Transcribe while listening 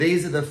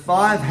These are the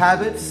 5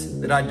 habits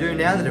that I do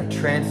now that have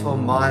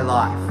transformed my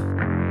life.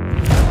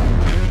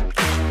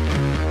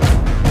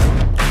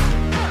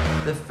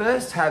 The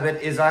first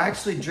habit is I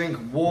actually drink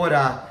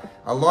water,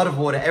 a lot of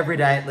water every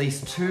day, at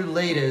least 2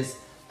 liters,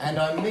 and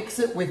I mix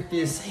it with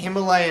this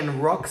Himalayan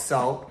rock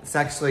salt. It's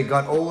actually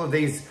got all of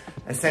these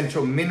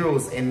essential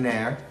minerals in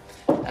there,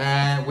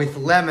 with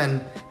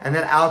lemon, and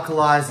that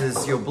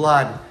alkalizes your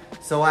blood.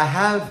 So I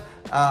have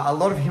a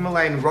lot of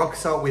Himalayan rock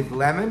salt with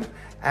lemon,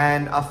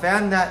 and I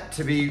found that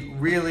to be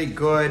really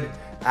good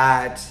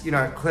at, you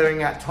know,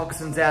 clearing out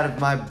toxins out of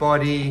my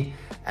body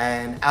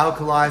and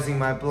alkalizing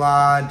my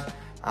blood,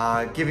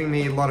 giving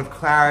me a lot of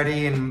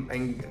clarity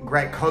and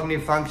great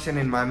cognitive function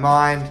in my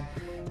mind.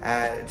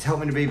 It's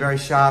helped me to be very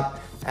sharp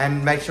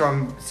and make sure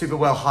I'm super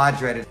well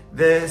hydrated.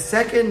 The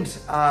second,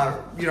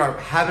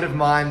 habit of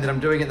mine that I'm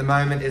doing at the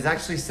moment is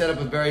actually set up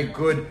a very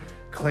good,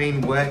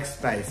 clean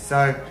workspace.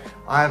 So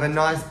I have a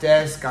nice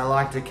desk. I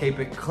like to keep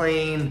it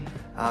clean,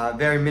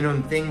 very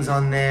minimum things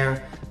on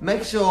there.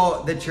 Make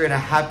sure that you're in a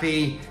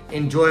happy,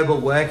 enjoyable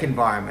work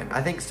environment.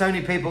 I think so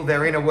many people,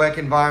 they're in a work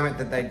environment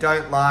that they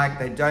don't like,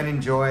 they don't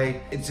enjoy.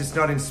 It's just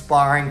not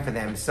inspiring for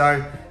them.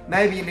 So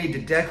maybe you need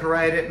to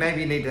decorate it.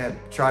 Maybe you need to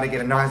try to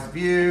get a nice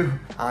view,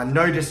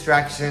 no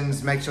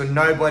distractions, make sure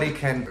nobody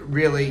can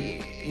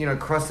really,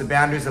 cross the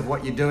boundaries of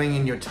what you're doing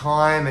in your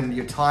time, and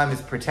your time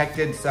is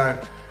protected. So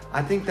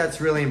I think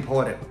that's really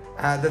important.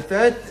 The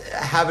third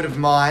habit of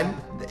mine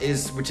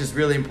which is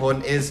really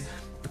important, is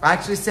I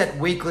actually set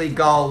weekly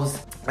goals.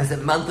 I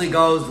set monthly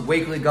goals,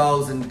 weekly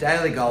goals, and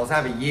daily goals.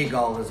 I have a year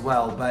goal as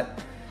well, but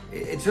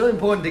it's really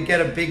important to get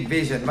a big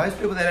vision. Most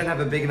people, they don't have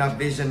a big enough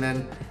vision,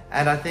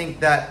 and I think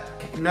that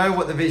know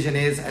what the vision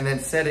is and then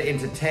set it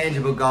into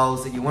tangible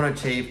goals that you want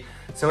to achieve.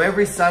 So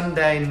every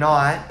Sunday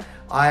night,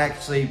 I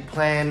actually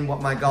plan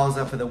what my goals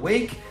are for the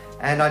week,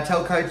 and I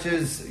tell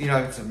coaches,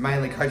 it's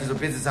mainly coaches or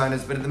business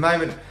owners, but at the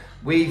moment,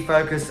 we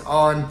focus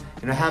on,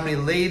 how many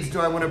leads do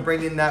I want to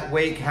bring in that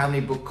week, how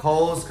many book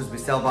calls, because we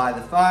sell via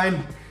the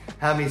phone,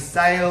 how many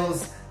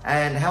sales,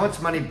 and how much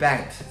money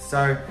banked.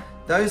 So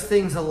those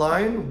things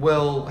alone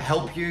will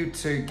help you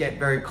to get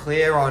very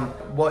clear on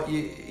what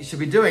you should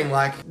be doing.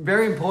 Like,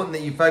 very important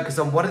that you focus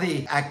on what are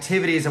the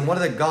activities and what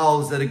are the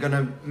goals that are going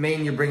to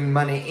mean you're bringing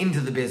money into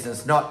the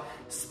business, not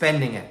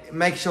spending it.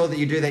 Make sure that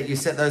you do that, you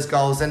set those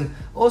goals. And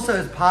also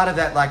as part of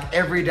that, like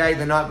every day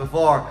the night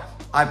before,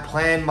 I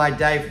plan my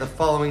day for the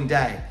following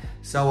day.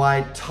 So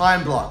I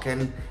time block,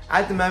 and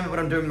at the moment what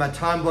I'm doing with my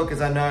time block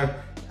is I know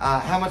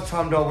how much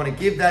time do I want to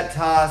give that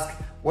task,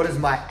 what is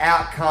my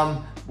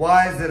outcome,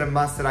 why is it a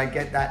must that I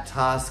get that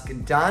task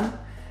done,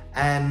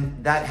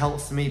 and that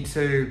helps me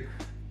to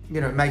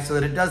make sure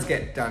that it does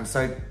get done.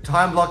 So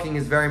time blocking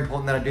is very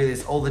important, that I do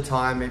this all the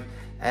time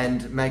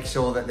and make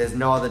sure that there's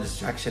no other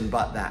distraction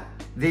but that.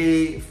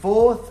 The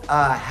fourth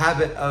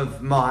habit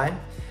of mine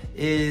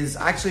is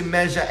I actually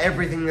measure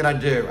everything that I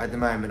do at the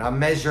moment. I'm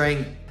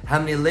measuring how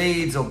many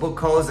leads or book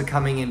calls are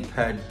coming in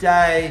per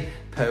day,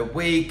 per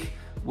week,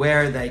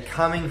 where are they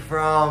coming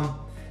from,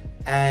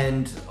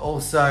 and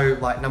also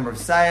like number of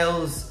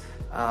sales,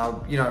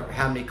 how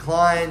many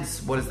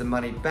clients, what is the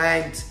money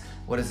banked,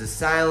 what is the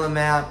sale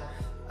amount.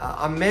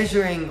 I'm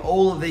measuring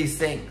all of these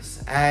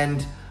things,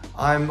 and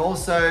I'm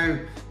also,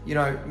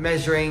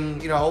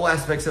 measuring, all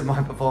aspects of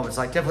my performance,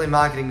 like definitely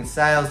marketing and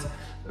sales,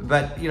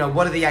 but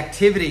what are the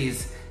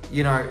activities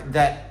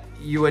that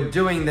you are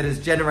doing that is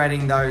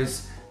generating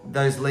those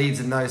leads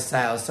and those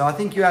sales. So I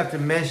think you have to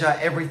measure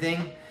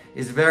everything,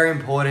 is very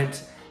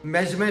important.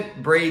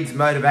 Measurement breeds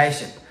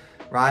motivation,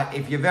 right?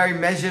 If you're very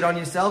measured on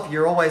yourself,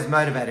 you're always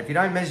motivated. If you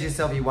don't measure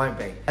yourself, you won't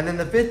be. And then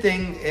the fifth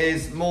thing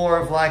is more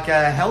of like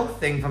a health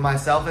thing for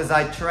myself, as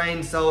I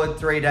train solid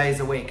 3 days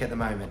a week at the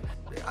moment.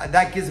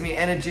 That gives me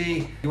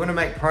energy. You want to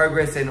make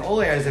progress in all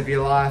areas of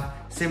your life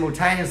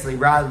simultaneously,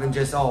 rather than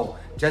just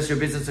your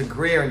business and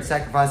career and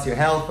sacrifice your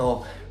health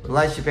or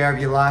relationship area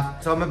of your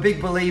life. So I'm a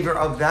big believer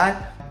of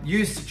that.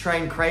 Used to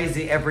train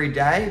crazy every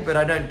day, but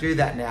I don't do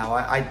that now.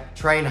 I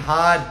train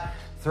hard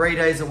 3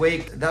 days a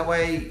week. That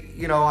way,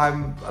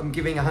 I'm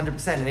giving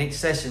 100% in each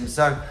session.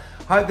 So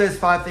I hope those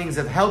 5 things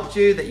have helped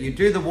you, that you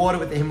do the water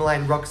with the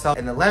Himalayan rock salt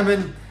and the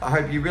lemon. I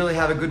hope you really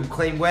have a good,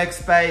 clean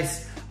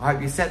workspace. I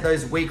hope you set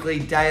those weekly,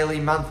 daily,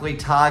 monthly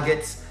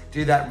targets,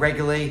 do that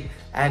regularly,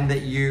 and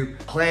that you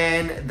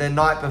plan the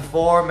night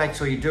before. Make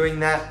sure you're doing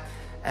that.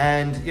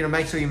 And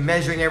make sure you're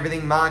measuring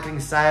everything,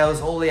 marketing,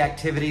 sales, all the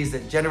activities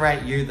that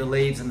generate you the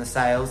leads and the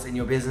sales in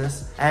your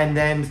business. And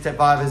then step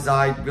 5 is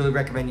I really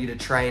recommend you to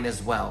train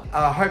as well.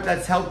 I hope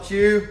that's helped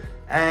you,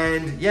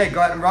 and yeah,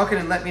 go out and rock it,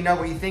 and let me know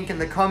what you think in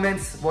the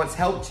comments, what's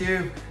helped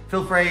you.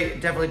 Feel free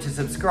definitely to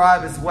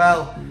subscribe as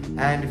well.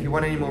 And if you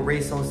want any more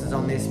resources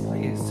on this,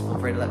 please feel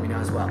free to let me know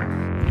as well.